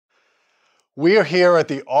We are here at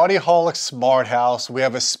the Audioholics Smart House. We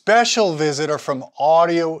have a special visitor from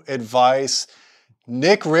Audio Advice,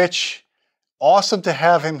 Nick Rich. Awesome to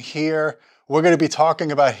have him here. We're going to be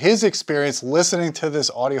talking about his experience listening to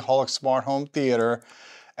this Audioholics Smart Home Theater,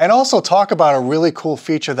 and also talk about a really cool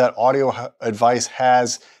feature that Audio Advice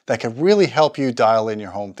has that can really help you dial in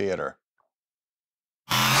your home theater.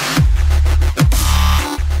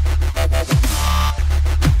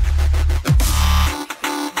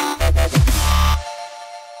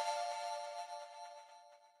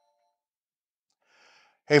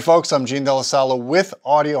 Hey folks, I'm Gene Delasala with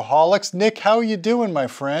Audioholics. Nick, how are you doing, my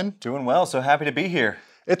friend? Doing well, so happy to be here.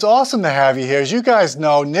 It's awesome to have you here. As you guys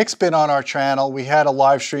know, Nick's been on our channel. We had a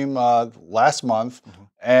live stream last month,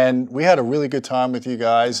 and we had a really good time with you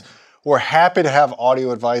guys. We're happy to have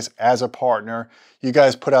Audio Advice as a partner. You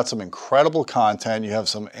guys put out some incredible content. You have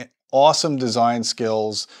some awesome design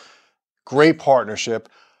skills, great partnership.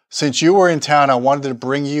 Since you were in town, I wanted to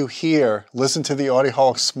bring you here, listen to the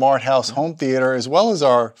Audioholics Smart House Home Theater, as well as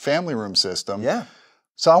our family room system. Yeah.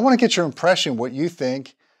 So I want to get your impression, what you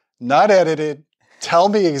think, not edited. Tell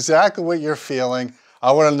me exactly what you're feeling.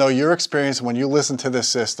 I want to know your experience when you listen to this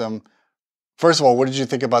system. First of all, what did you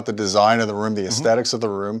think about the design of the room, the aesthetics of the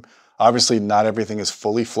room? Obviously, not everything is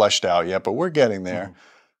fully fleshed out yet, but we're getting there.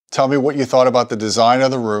 Tell me what you thought about the design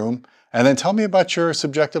of the room. And then tell me about your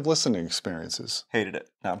subjective listening experiences. Hated it.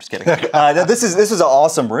 No, I'm just kidding. This is an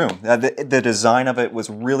awesome room. The design of it was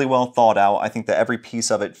really well thought out. I think that every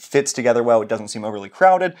piece of it fits together well. It doesn't seem overly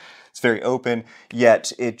crowded. It's very open,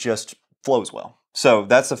 yet it just flows well. So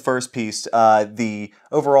that's the first piece. The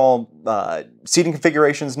overall seating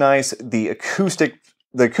configuration is nice. The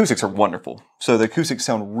acoustics are wonderful. So the acoustics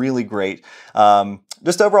sound really great.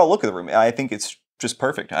 Just the overall look of the room, I think it's just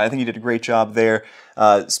perfect. I think you did a great job there.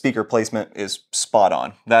 Speaker placement is spot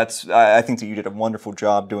on. I think that you did a wonderful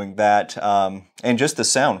job doing that. And just the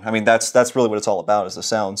sound. I mean, that's really what it's all about, is the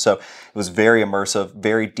sound. So it was very immersive,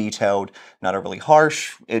 very detailed, not overly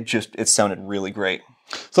harsh. It sounded really great.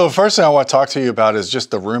 So the first thing I want to talk to you about is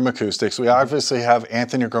just the room acoustics. We obviously have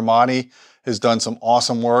Anthony Gramani has done some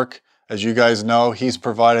awesome work. As you guys know, he's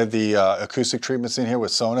provided the acoustic treatments in here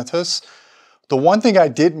with Sonatus. The one thing I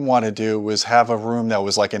didn't want to do was have a room that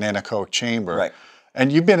was like an anechoic chamber. Right. And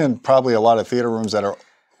you've been in probably a lot of theater rooms that are,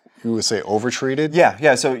 you would say, over-treated?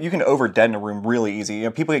 Yeah. So you can over-deaden a room really easy. You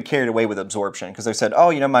know, people get carried away with absorption because they said,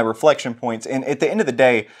 oh, my reflection points. And at the end of the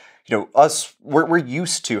day, we're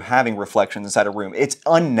used to having reflections inside a room. It's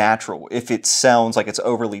unnatural if it sounds like it's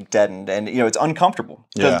overly deadened, and it's uncomfortable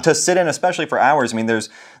to sit in, especially for hours. I mean, there's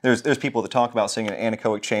people that talk about sitting in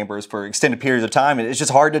anechoic chambers for extended periods of time, and it's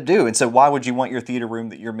just hard to do. And so, why would you want your theater room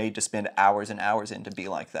that you're made to spend hours and hours in to be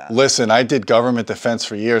like that? Listen, I did government defense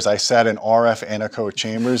for years. I sat in RF anechoic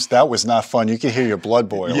chambers. That was not fun. You can hear your blood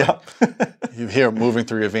boiling. Yep. You hear it moving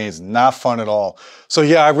through your veins. Not fun at all. So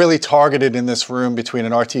yeah, I really targeted in this room between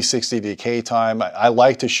an RT60 decay time. I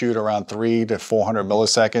like to shoot around 300 to 400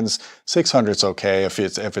 milliseconds. 600 is okay if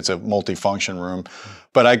it's a multi-function room.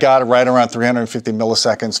 But I got right around 350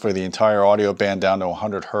 milliseconds for the entire audio band down to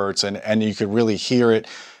 100 hertz, and you could really hear it.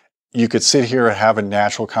 You could sit here and have a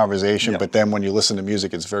natural conversation, but then when you listen to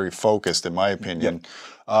music, it's very focused, in my opinion.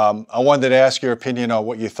 I wanted to ask your opinion on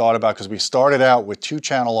what you thought about, because we started out with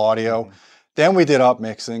 2-channel audio, then we did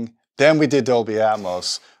upmixing, then we did Dolby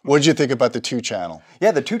Atmos. What did you think about the 2-channel?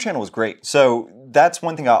 Yeah, the 2-channel was great. So that's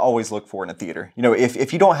one thing I always look for in a theater.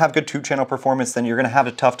 If you don't have good 2-channel performance, then you're going to have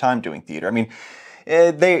a tough time doing theater. I mean,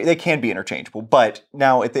 they can be interchangeable. But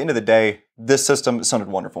now, at the end of the day, this system sounded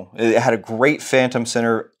wonderful. It had a great phantom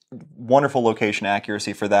center, wonderful location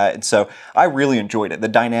accuracy for that. And so I really enjoyed it. The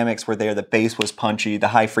dynamics were there. The bass was punchy. The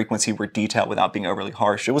high frequency were detailed without being overly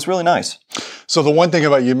harsh. It was really nice. So the one thing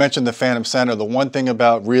about, you mentioned the phantom center, the one thing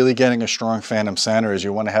about really getting a strong phantom center is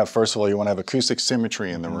you want to have, first of all, you want to have acoustic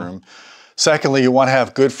symmetry in the room. Secondly, you want to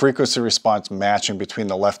have good frequency response matching between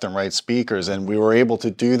the left and right speakers. And we were able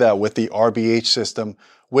to do that with the RBH system,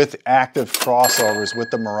 with active crossovers, with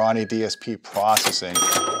the Marani DSP processing.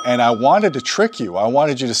 And I wanted to trick you. I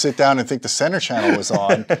wanted you to sit down and think the center channel was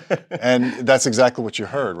on. And that's exactly what you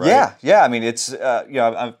heard, right? Yeah. I mean, it's,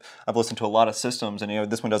 I've listened to a lot of systems, and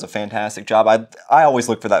this one does a fantastic job. I always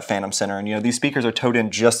look for that phantom center, and these speakers are towed in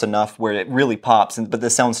just enough where it really pops, but the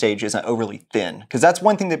soundstage isn't overly thin. Because that's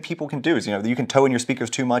one thing that people can do is, you can tow in your speakers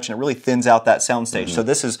too much and it really thins out that soundstage. So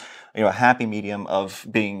this is a happy medium of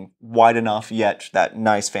being wide enough yet that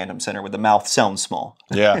nice phantom center where the mouth sounds small.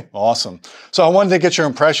 Yeah, awesome. So I wanted to get your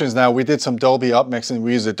impressions now. We did some Dolby upmixing.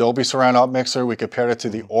 We used the Dolby Surround Upmixer. We compared it to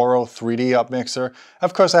the Auro 3D upmixer.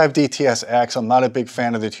 Of course, I have DTS-X. I'm not a big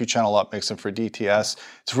fan of the 2-channel upmixing for DTS.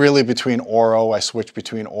 It's really between Auro. I switched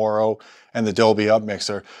between Auro and the Dolby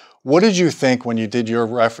upmixer. What did you think when you did your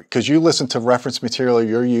because you listen to reference material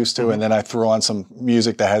you're used to, and then I threw on some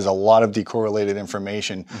music that has a lot of decorrelated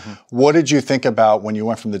information. What did you think about when you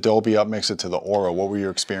went from the Dolby upmixer to the Auro? What were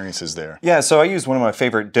your experiences there? Yeah, so I used one of my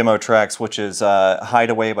favorite demo tracks, which is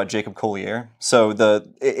Hideaway by Jacob Collier. So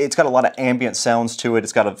it's got a lot of ambient sounds to it.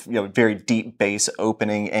 It's got a very deep bass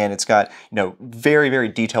opening, and it's got very, very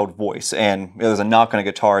detailed voice. And there's a knock on a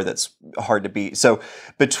guitar that's hard to beat. So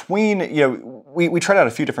between we tried out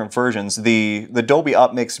a few different versions. The Dolby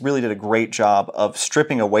Upmix really did a great job of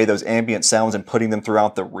stripping away those ambient sounds and putting them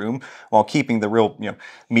throughout the room while keeping the real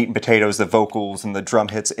meat and potatoes, the vocals and the drum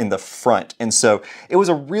hits in the front. And so it was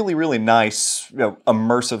a really, really nice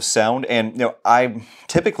immersive sound. And I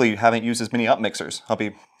typically haven't used as many upmixers. I'll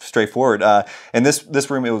be straightforward. In this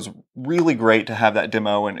room, it was really great to have that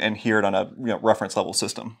demo and hear it on a reference level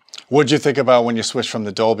system. What did you think about when you switched from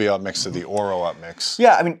the Dolby upmix to the Auro upmix?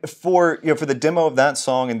 Yeah, I mean, for the demo of that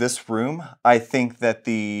song in this room, I think that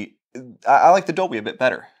I like the Dolby a bit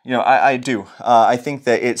better. I do. I think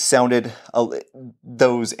that it sounded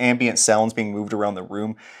those ambient sounds being moved around the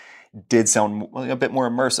room did sound a bit more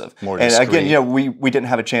immersive. More discreet. And again, we didn't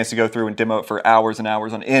have a chance to go through and demo it for hours and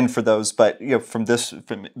hours on end for those, but from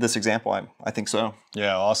this example, I think so.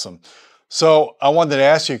 Yeah, awesome. So I wanted to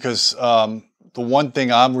ask you because the one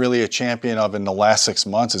thing I'm really a champion of in the last 6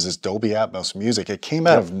 months is this Dolby Atmos music. It came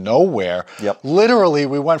out of nowhere. Literally,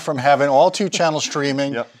 we went from having all 2-channel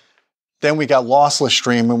streaming, then we got lossless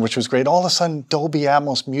streaming, which was great. All of a sudden, Dolby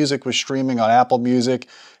Atmos music was streaming on Apple Music.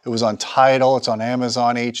 It was on Tidal. It's on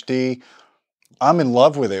Amazon HD. I'm in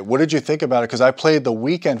love with it. What did you think about it? Because I played The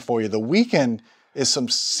Weeknd for you. The Weeknd is some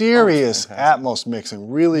serious Atmos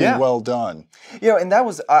mixing, really well done. And that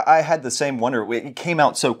was, I had the same wonder. It came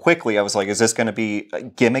out so quickly. I was like, is this going to be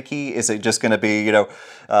gimmicky? Is it just going to be,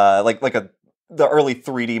 the early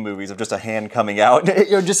 3D movies of just a hand coming out?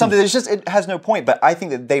 Just something that's it has no point. But I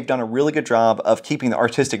think that they've done a really good job of keeping the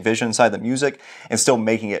artistic vision inside the music and still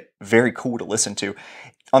making it very cool to listen to.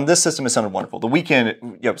 On this system, it sounded wonderful. The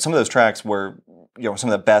Weeknd, some of those tracks were some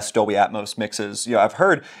of the best Dolby Atmos mixes I've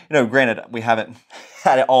heard. Granted, we haven't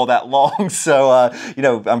had it all that long, so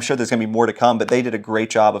I'm sure there's going to be more to come. But they did a great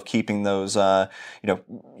job of keeping those,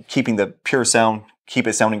 keeping the pure sound, keep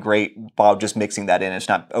it sounding great while just mixing that in. It's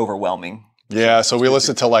not overwhelming. Yeah, so we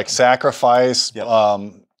listened to like Sacrifice,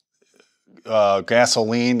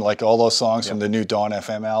 Gasoline, like all those songs from the new Dawn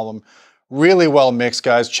FM album. Really well mixed,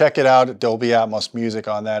 guys. Check it out. Dolby Atmos music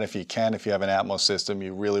on that if you can. If you have an Atmos system,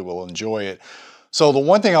 you really will enjoy it. So the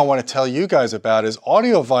one thing I want to tell you guys about is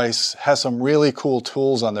Audiovice has some really cool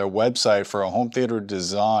tools on their website for a home theater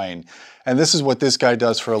design. And this is what this guy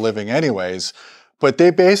does for a living anyways. But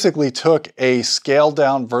they basically took a scaled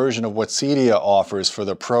down version of what Cedia offers for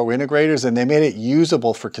the pro integrators and they made it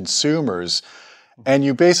usable for consumers. And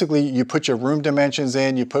you put your room dimensions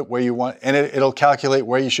in, you put where you want, and it'll calculate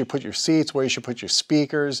where you should put your seats, where you should put your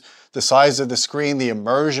speakers, the size of the screen, the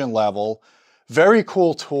immersion level. Very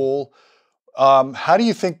cool tool. How do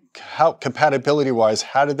you think, compatibility-wise,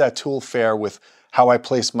 how did that tool fare with how I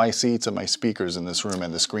placed my seats and my speakers in this room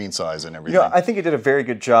and the screen size and everything? I think it did a very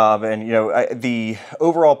good job, and the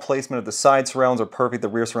overall placement of the side surrounds are perfect, the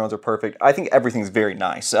rear surrounds are perfect. I think everything's very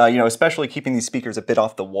nice. Especially keeping these speakers a bit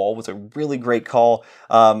off the wall was a really great call.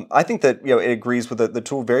 I think that it agrees with the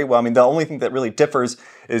tool very well. I mean, the only thing that really differs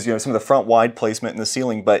is some of the front wide placement in the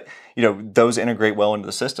ceiling, but those integrate well into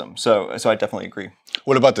the system. So I definitely agree.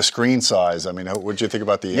 What about the screen size? I mean, what did you think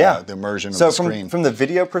about the immersion of the screen? From the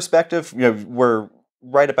video perspective, we're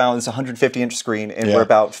right about this 150-inch screen, and we're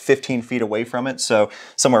about 15 feet away from it, so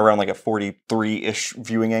somewhere around like a 43-ish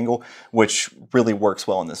viewing angle, which really works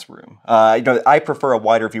well in this room. I prefer a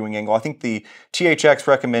wider viewing angle. I think the THX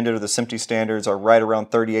recommended or the SMPTE standards are right around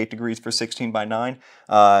 38 degrees for 16 by 9.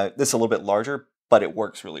 This is a little bit larger, but it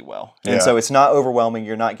works really well. And so it's not overwhelming.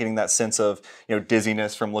 You're not getting that sense of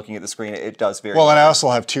dizziness from looking at the screen. It does very well. And I also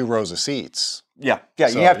have 2 rows of seats. So,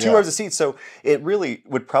 you have 2 rows of seats, so it really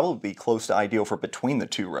would probably be close to ideal for between the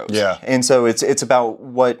 2 rows. And so it's about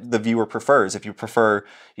what the viewer prefers. If you prefer,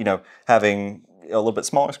 having a little bit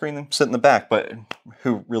smaller screen than sit in the back, but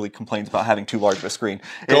who really complains about having too large of a screen?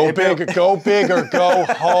 Go big or go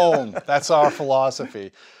home. That's our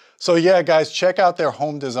philosophy. So yeah, guys, check out their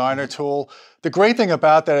home designer tool. The great thing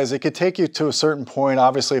about that is it could take you to a certain point,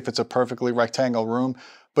 obviously if it's a perfectly rectangle room,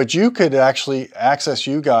 but you could actually access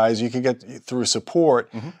you guys, you could get through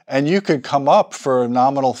support, and you could come up for a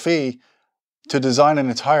nominal fee to design an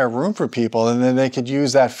entire room for people, and then they could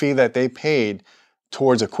use that fee that they paid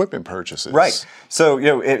towards equipment purchases. Right. So, you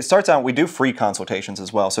know, it starts out, we do free consultations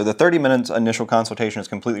as well. So the 30-minute initial consultation is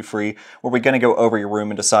completely free, where we're going to go over your room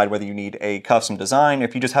and decide whether you need a custom design.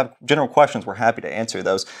 If you just have general questions, we're happy to answer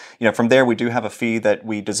those. You know, from there, we do have a fee that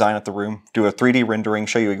we design at the room, do a 3D rendering,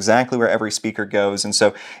 show you exactly where every speaker goes. And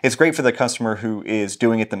so it's great for the customer who is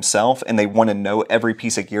doing it themselves and they want to know every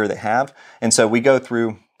piece of gear they have. And so we go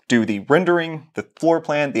through, do the rendering, the floor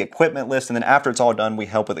plan, the equipment list, and then after it's all done, we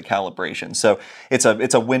help with the calibration. So it's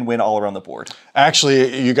a win-win all around the board.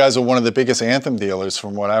 Actually, you guys are one of the biggest Anthem dealers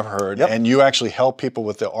from what I've heard, and you actually help people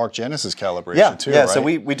with the Arc Genesis calibration too, yeah. right? So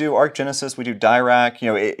we do Arc Genesis, we do Dirac,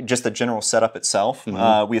 you know, just the general setup itself.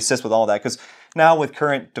 We assist with all that because now with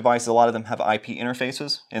current devices, a lot of them have IP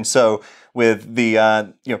interfaces, and so with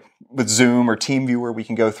the you know, with Zoom or TeamViewer, we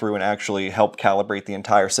can go through and actually help calibrate the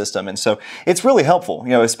entire system. And so it's really helpful,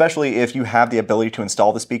 you know, especially if you have the ability to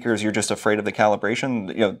install the speakers, you're just afraid of the calibration,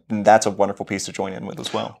 you know, then that's a wonderful piece to join in with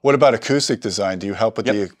as well. What about acoustic design? Do you help with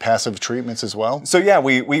the passive treatments as well? So yeah,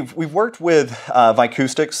 we've worked with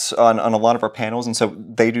acoustics on a lot of our panels, and so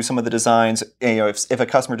they do some of the designs. And, you know, if a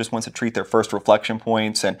customer just wants to treat their first reflection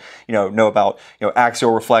points and, you know about, you know,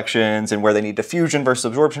 axial reflections and where they need diffusion versus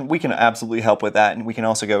absorption, we can absolutely help with that. And we can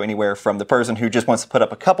also go anywhere from the person who just wants to put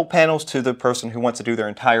up a couple panels to the person who wants to do their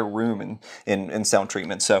entire room in sound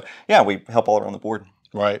treatment. So yeah, we help all around the board.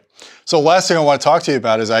 Right. So last thing I want to talk to you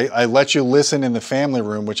about is I let you listen in the family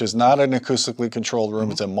room, which is not an acoustically controlled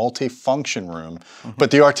room. It's a multi-function room,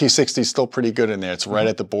 but the RT60 is still pretty good in there. It's right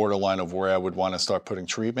at the borderline of where I would want to start putting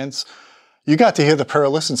treatments. You got to hear the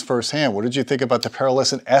Paralysons firsthand. What did you think about the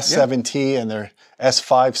Paralysson S7T and their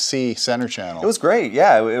S5C center channel? It was great.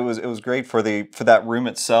 Yeah, it was great for that room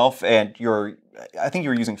itself. And I think you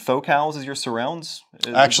were using Focals as your surrounds.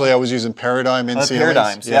 Actually, I was using Paradigm in ceilings.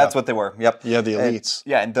 Paradigms. Yeah, that's what they were. Yep. Yeah, the Elites.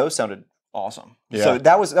 And those sounded awesome. Yeah. So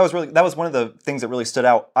that was one of the things that really stood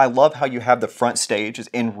out. I love how you have the front stage as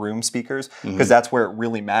in-room speakers because that's where it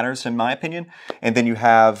really matters in my opinion. And then you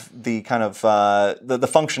have the kind of the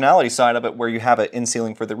functionality side of it where you have an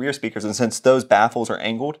in-ceiling for the rear speakers, and since those baffles are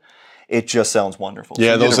angled, it just sounds wonderful.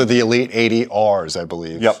 Yeah, so those are the Elite 80Rs, I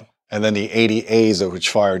believe. Yep. And then the 80As, which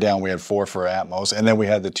fire down, we had 4 for Atmos. And then we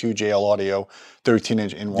had the 2 JL Audio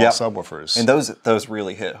 13-inch in-wall subwoofers. And those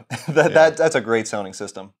really hit. That's a great sounding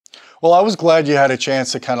system. Well, I was glad you had a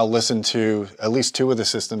chance to kind of listen to at least 2 of the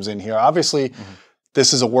systems in here. Obviously,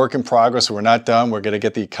 this is a work in progress. We're not done. We're going to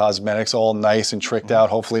get the cosmetics all nice and tricked out.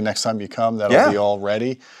 Hopefully next time you come, that'll be all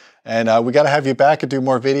ready. And we got to have you back and do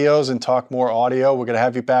more videos and talk more audio. We're going to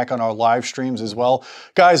have you back on our live streams as well.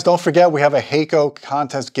 Guys, don't forget we have a Heiko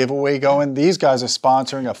contest giveaway going. These guys are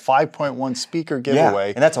sponsoring a 5.1 speaker giveaway.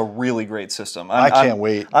 Yeah, and that's a really great system. I can't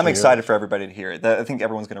wait. I'm excited for everybody to hear it. I think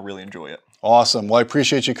everyone's going to really enjoy it. Awesome. Well, I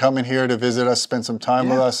appreciate you coming here to visit us, spend some time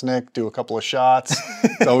with us, Nick, do a couple of shots.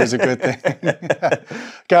 It's always a good thing.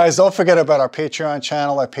 Guys, don't forget about our Patreon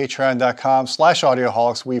channel at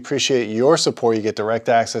patreon.com/audioholics. We appreciate your support. You get direct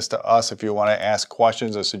access to us if you want to ask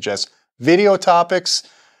questions or suggest video topics.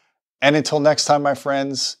 And until next time, my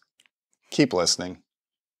friends, keep listening.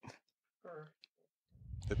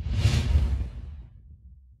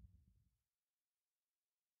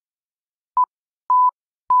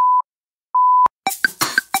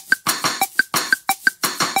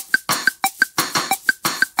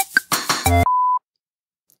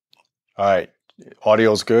 All right,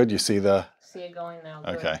 audio's good. You see the... See it going now.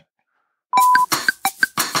 Good. Okay.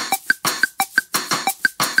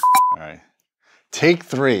 All right. Take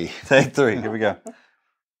 3. Take 3. Here we go.